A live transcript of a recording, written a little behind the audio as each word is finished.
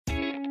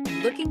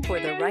Looking for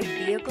the right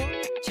vehicle?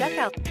 Check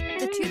out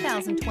the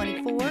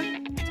 2024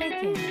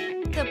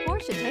 Taycan. The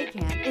Porsche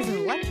Taycan is an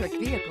electric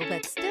vehicle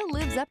that still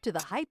lives up to the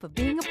hype of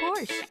being a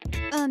Porsche.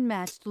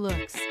 Unmatched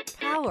looks,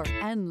 power,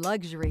 and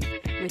luxury,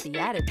 with the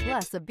added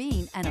plus of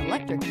being an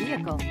electric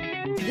vehicle.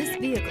 This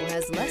vehicle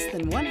has less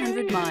than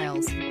 100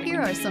 miles.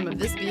 Here are some of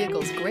this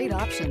vehicle's great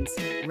options: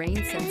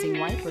 rain-sensing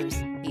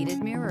wipers,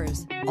 heated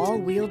mirrors,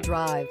 all-wheel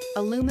drive,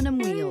 aluminum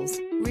wheels,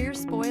 rear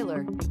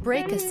spoiler,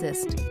 brake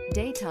assist,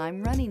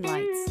 daytime running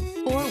lights,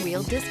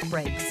 four-wheel disc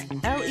brakes,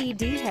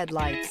 LED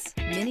headlights,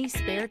 mini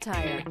spare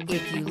tire.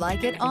 If you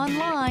like it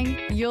online,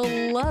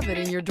 you'll love it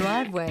in your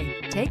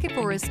driveway. Take it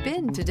for a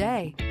spin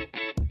today.